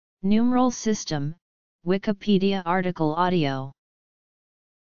Numeral system, Wikipedia article audio.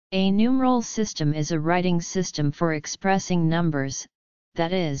 A numeral system is a writing system for expressing numbers,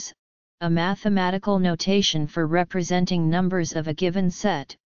 that is, a mathematical notation for representing numbers of a given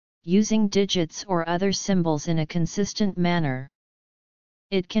set, using digits or other symbols in a consistent manner.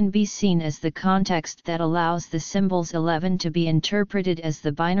 It can be seen as the context that allows the symbols 11 to be interpreted as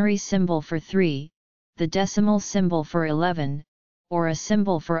the binary symbol for 3, the decimal symbol for 11, or a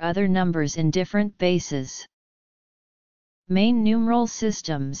symbol for other numbers in different bases. Main numeral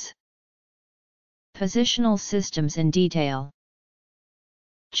systems. Positional systems in detail.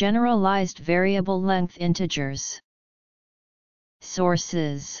 Generalized variable length integers.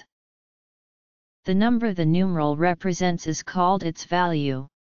 Sources. The number the numeral represents is called its value.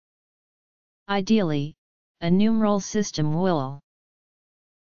 Ideally, a numeral system will,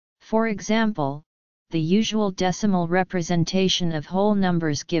 for example, the usual decimal representation of whole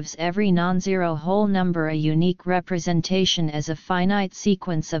numbers gives every non-zero whole number a unique representation as a finite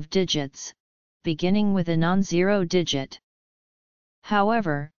sequence of digits, beginning with a non-zero digit.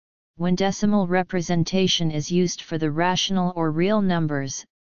 However, when decimal representation is used for the rational or real numbers,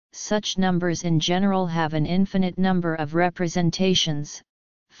 such numbers in general have an infinite number of representations.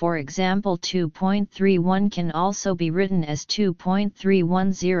 For example, 2.31 can also be written as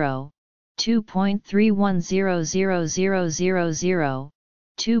 2.310, 2.3100000,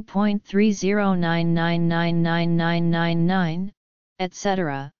 2.30999999,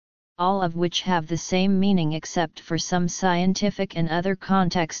 etc., all of which have the same meaning except for some scientific and other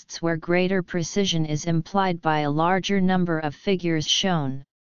contexts where greater precision is implied by a larger number of figures shown.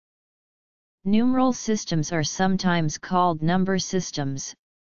 Numeral systems are sometimes called number systems,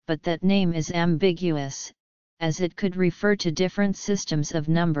 but that name is ambiguous, as it could refer to different systems of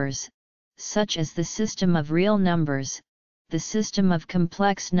numbers, such as the system of real numbers, the system of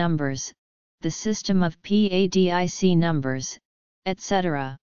complex numbers, the system of PADIC numbers,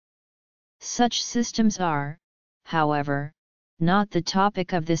 etc. Such systems are, however, not the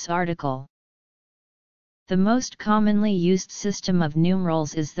topic of this article. The most commonly used system of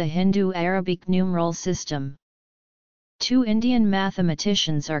numerals is the Hindu-Arabic numeral system. Two Indian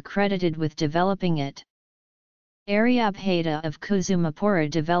mathematicians are credited with developing it. Aryabhata of Kusumapura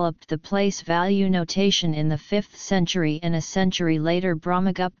developed the place value notation in the 5th century, and a century later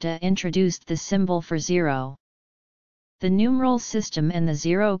Brahmagupta introduced the symbol for zero. The numeral system and the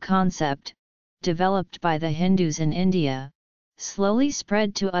zero concept, developed by the Hindus in India, slowly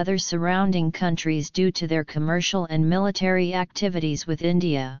spread to other surrounding countries due to their commercial and military activities with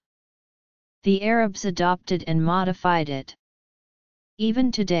India. The Arabs adopted and modified it.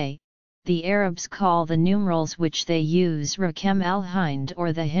 Even today, the Arabs call the numerals which they use Rakam al-Hind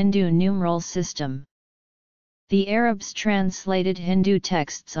or the Hindu numeral system. The Arabs translated Hindu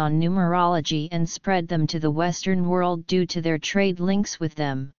texts on numerology and spread them to the Western world due to their trade links with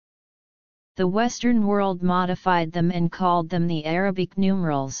them. The Western world modified them and called them the Arabic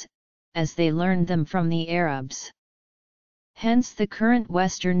numerals, as they learned them from the Arabs. Hence the current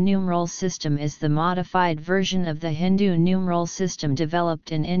Western numeral system is the modified version of the Hindu numeral system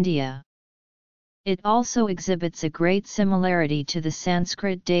developed in India. It also exhibits a great similarity to the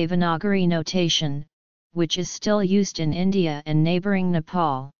Sanskrit Devanagari notation, which is still used in India and neighboring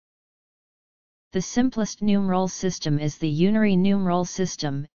Nepal. The simplest numeral system is the unary numeral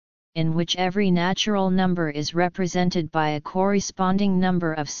system, in which every natural number is represented by a corresponding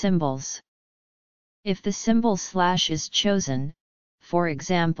number of symbols. If the symbol slash is chosen, for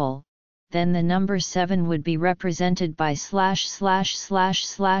example, then the number 7 would be represented by slash slash slash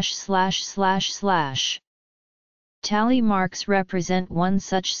slash slash slash slash. Tally marks represent one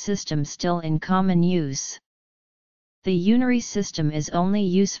such system still in common use. The unary system is only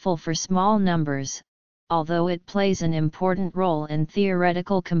useful for small numbers, although it plays an important role in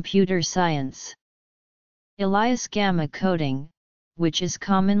theoretical computer science. Elias gamma coding, which is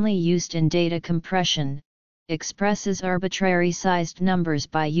commonly used in data compression, expresses arbitrary sized numbers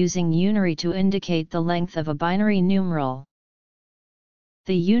by using unary to indicate the length of a binary numeral.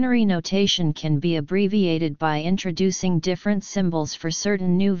 The unary notation can be abbreviated by introducing different symbols for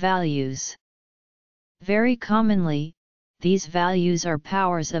certain new values. Very commonly, these values are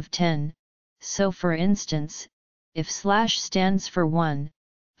powers of 10, so for instance, if slash stands for 1,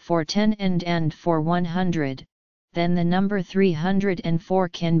 for 10 and for 100, then the number 304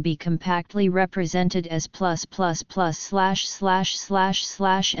 can be compactly represented as plus slash slash slash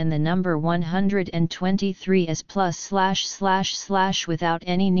slash and the number 123 as plus slash slash slash without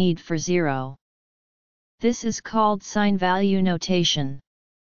any need for zero. This is called sign value notation.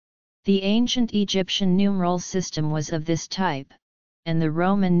 The ancient Egyptian numeral system was of this type. and the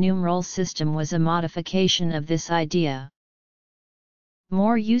Roman numeral system was a modification of this idea.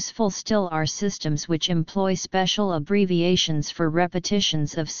 More useful still are systems which employ special abbreviations for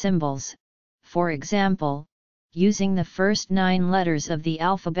repetitions of symbols, for example, using the first 9 letters of the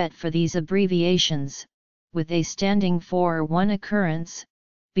alphabet for these abbreviations, with A standing for 1 occurrence,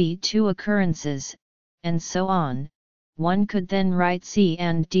 B 2 occurrences, and so on. One could then write C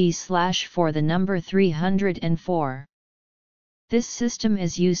and D/ for the number 304. This system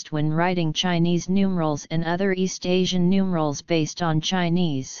is used when writing Chinese numerals and other East Asian numerals based on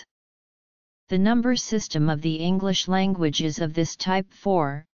Chinese. The number system of the English language is of this type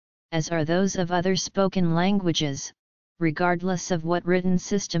 4, as are those of other spoken languages, regardless of what written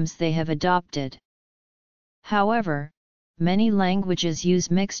systems they have adopted. However, many languages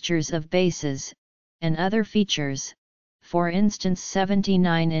use mixtures of bases, and other features. For instance,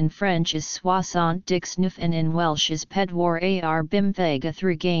 79 in French is 79 and in Welsh is pedwar ar bymtheg a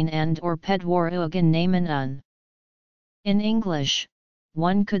thregain and or pedwar ugan namen un. In English,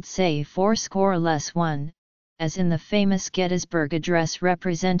 one could say 4 as in the famous Gettysburg Address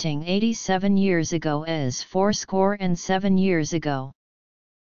representing 87 years ago as 4 years ago.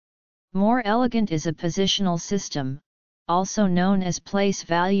 More elegant is a positional system, also known as place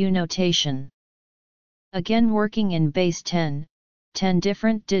value notation. Again working in base 10, 10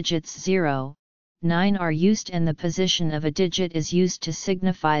 different digits 0, 9 are used and the position of a digit is used to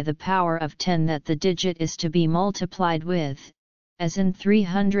signify the power of 10 that the digit is to be multiplied with, as in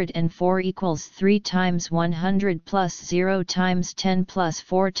 304 equals 3 times 100 plus 0 times 10 plus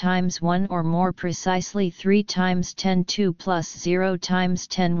 4 times 1 or more precisely 3 times 10 2 plus 0 times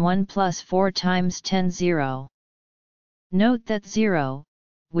 10 1 plus 4 times 10 0. Note that 0,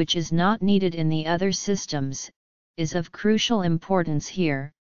 which is not needed in the other systems, is of crucial importance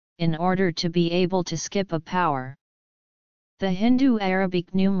here, in order to be able to skip a power. The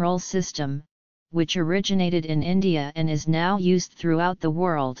Hindu-Arabic numeral system, which originated in India and is now used throughout the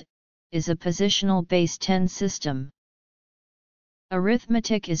world, is a positional base 10 system.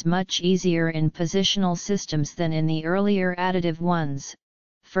 Arithmetic is much easier in positional systems than in the earlier additive ones.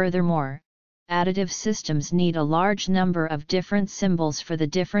 Furthermore, additive systems need a large number of different symbols for the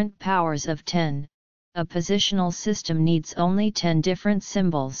different powers of 10, a positional system needs only 10 different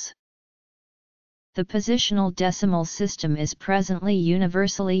symbols. The positional decimal system is presently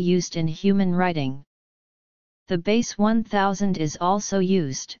universally used in human writing. The base 1000 is also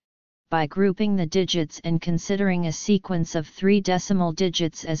used, by grouping the digits and considering a sequence of 3 decimal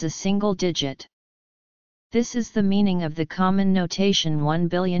digits as a single digit. This is the meaning of the common notation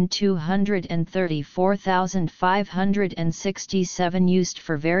 1,234,567 used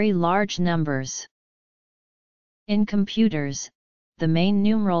for very large numbers. In computers, the main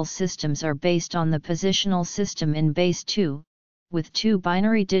numeral systems are based on the positional system in base 2, with 2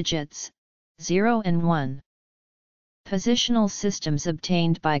 binary digits, 0 and 1. Positional systems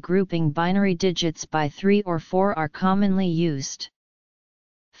obtained by grouping binary digits by 3 or 4 are commonly used.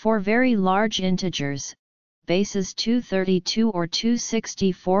 For very large integers, bases 232 or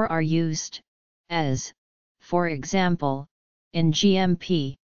 264 are used, as, for example, in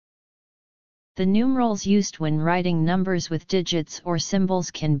GMP. The numerals used when writing numbers with digits or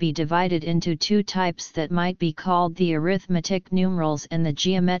symbols can be divided into 2 types that might be called the arithmetic numerals and the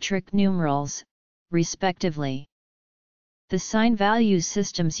geometric numerals, respectively. The sign value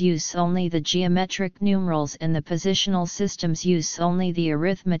systems use only the geometric numerals and the positional systems use only the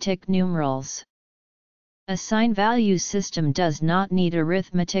arithmetic numerals. A sign value system does not need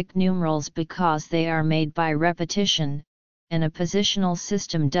arithmetic numerals because they are made by repetition, and a positional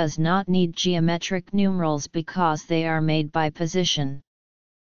system does not need geometric numerals because they are made by position.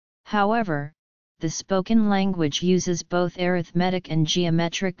 However, the spoken language uses both arithmetic and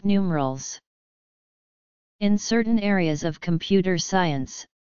geometric numerals. In certain areas of computer science,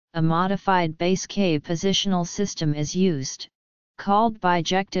 a modified base K positional system is used, called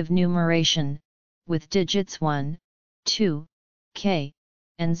bijective numeration, with digits 1, 2, K,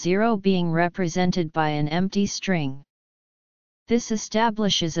 and 0 being represented by an empty string. This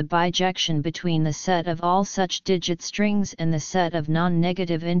establishes a bijection between the set of all such digit strings and the set of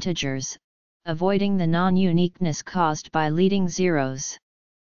non-negative integers, avoiding the non-uniqueness caused by leading zeros.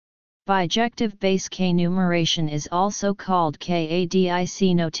 Bijective base K numeration is also called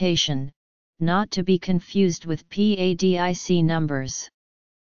KADIC notation, not to be confused with PADIC numbers.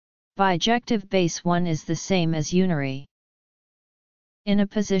 Bijective base 1 is the same as unary. In a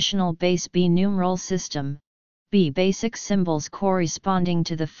positional base B numeral system, B basic symbols corresponding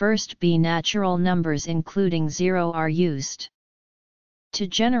to the first B natural numbers including 0 are used. To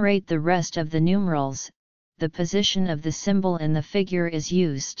generate the rest of the numerals, the position of the symbol in the figure is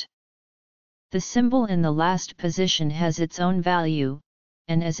used. The symbol in the last position has its own value,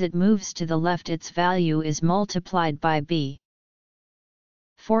 and as it moves to the left its value is multiplied by b.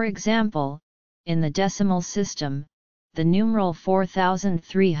 For example, in the decimal system, the numeral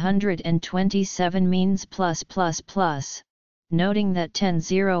 4327 means plus plus plus, noting that 10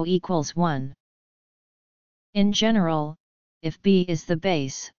 equals 1. In general, if b is the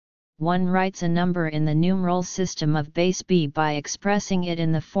base, one writes a number in the numeral system of base b by expressing it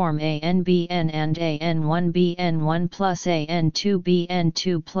in the form an/bn and an1bn1 plus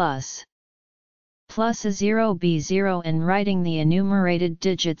an2bn2 plus a 0b0 and writing the enumerated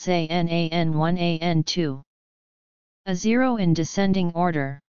digits an1 an2 a 0 in descending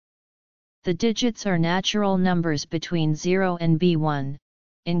order. The digits are natural numbers between 0 and b1,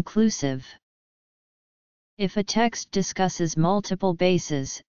 inclusive. If a text discusses multiple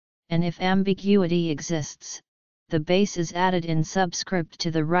bases, and if ambiguity exists, the base is added in subscript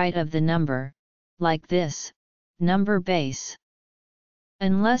to the right of the number, like this, number base.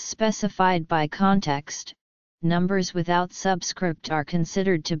 Unless specified by context, numbers without subscript are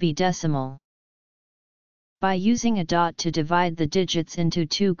considered to be decimal. By using a dot to divide the digits into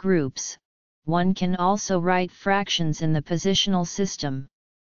two groups, one can also write fractions in the positional system.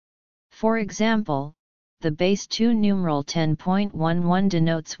 For example, the base 2 numeral 10.11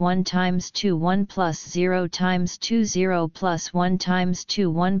 denotes 1 times 2 1 plus 0 times 2 0 plus 1 times 2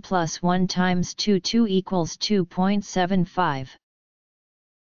 1 plus 1 times 2 2 equals 2.75.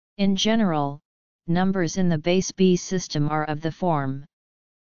 In general, numbers in the base b system are of the form.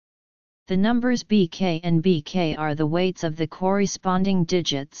 The numbers bk and bk are the weights of the corresponding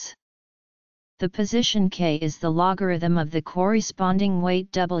digits. The position k is the logarithm of the corresponding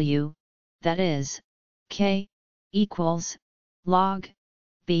weight w, that is, k equals log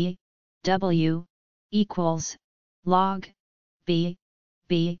b w equals log b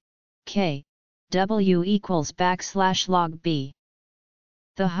k w equals \log b.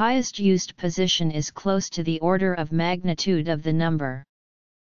 The highest used position is close to the order of magnitude of the number.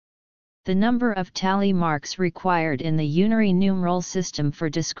 The number of tally marks required in the unary numeral system for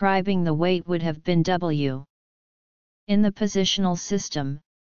describing the weight would have been w. In the positional system,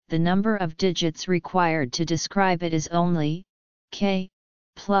 the number of digits required to describe it is only k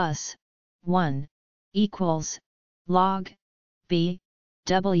plus 1 equals log b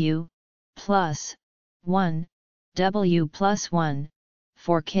w plus 1 w plus 1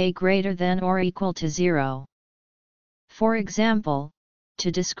 for k greater than or equal to 0. For example,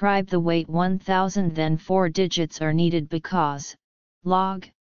 to describe the weight 1000 then 4 digits are needed because log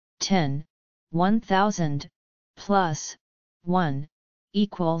 10 1000 plus 1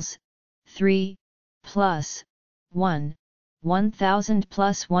 equals 3 plus 1 1000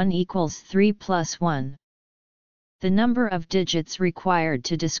 plus 1 equals 3 plus 1. The number of digits required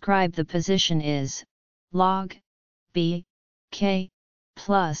to describe the position is log b k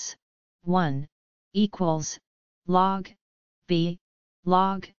plus 1 equals log b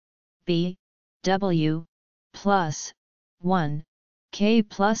w plus 1 k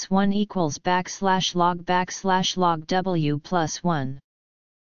plus 1 equals \log w plus 1.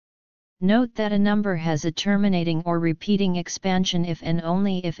 Note that a number has a terminating or repeating expansion if and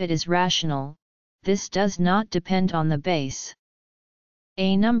only if it is rational. This does not depend on the base.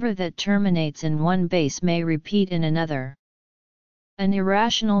 A number that terminates in one base may repeat in another. An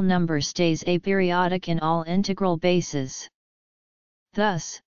irrational number stays aperiodic in all integral bases.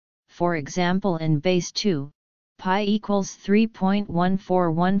 Thus, for example in base 2, pi equals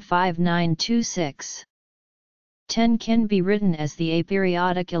 3.1415926. 10 can be written as the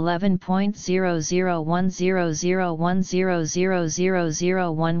aperiodic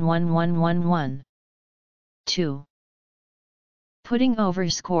 11.0010010000111111. 2. Putting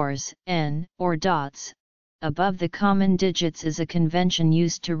overscores, n, or dots, above the common digits is a convention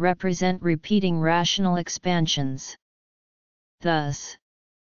used to represent repeating rational expansions. Thus,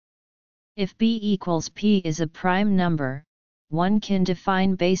 if b equals p is a prime number, one can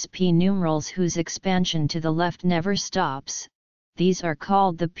define base p numerals whose expansion to the left never stops. These are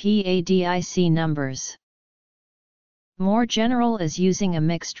called the PADIC numbers. More general is using a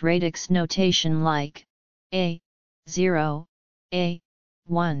mixed radix notation like A0,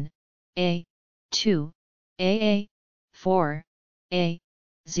 A1, A2, AA4,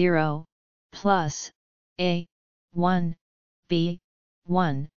 A0, plus A1,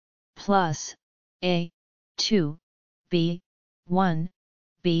 B1, plus A2, B1,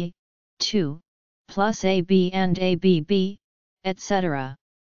 B2, plus AB and ABB, etc.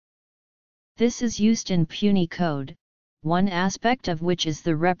 This is used in puny code, one aspect of which is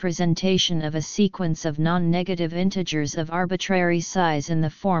the representation of a sequence of non-negative integers of arbitrary size in the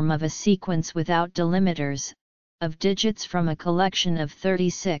form of a sequence without delimiters, of digits from a collection of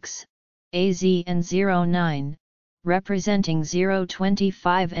 36, AZ and 09, representing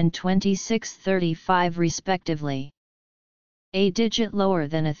 025 and 2635 respectively. A digit lower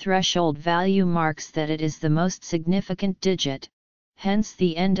than a threshold value marks that it is the most significant digit, hence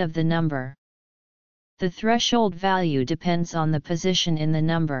the end of the number. The threshold value depends on the position in the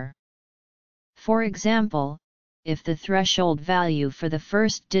number. For example, if the threshold value for the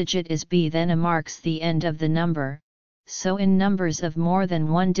first digit is B, then A marks the end of the number, so in numbers of more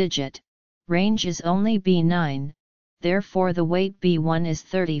than one digit, range is only B9, therefore the weight B1 is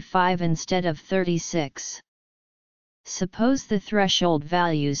 35 instead of 36. Suppose the threshold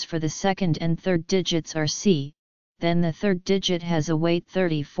values for the second and third digits are C, then the third digit has a weight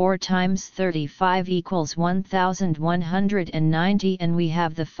 34 times 35 equals 1190, and we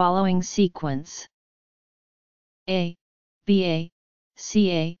have the following sequence: A, BA,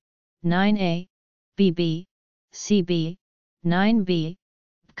 CA, 9A, BB, CB, 9B,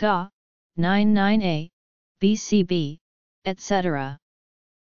 BCA, 99A, BCB, etc.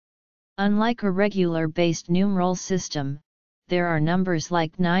 Unlike a regular-based numeral system, there are numbers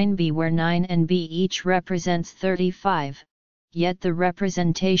like 9b where 9 and b each represents 35, yet the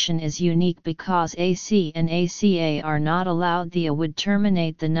representation is unique because AC and ACA are not allowed. The A would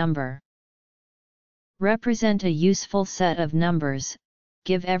terminate the number. Represent a useful set of numbers,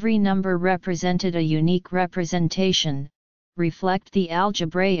 give every number represented a unique representation, reflect the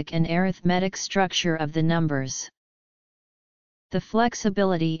algebraic and arithmetic structure of the numbers. The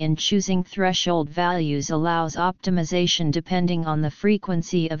flexibility in choosing threshold values allows optimization depending on the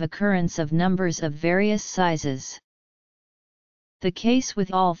frequency of occurrence of numbers of various sizes. The case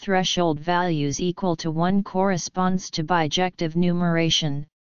with all threshold values equal to 1 corresponds to bijective numeration,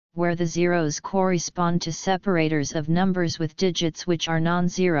 where the zeros correspond to separators of numbers with digits which are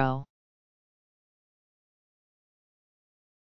non-zero.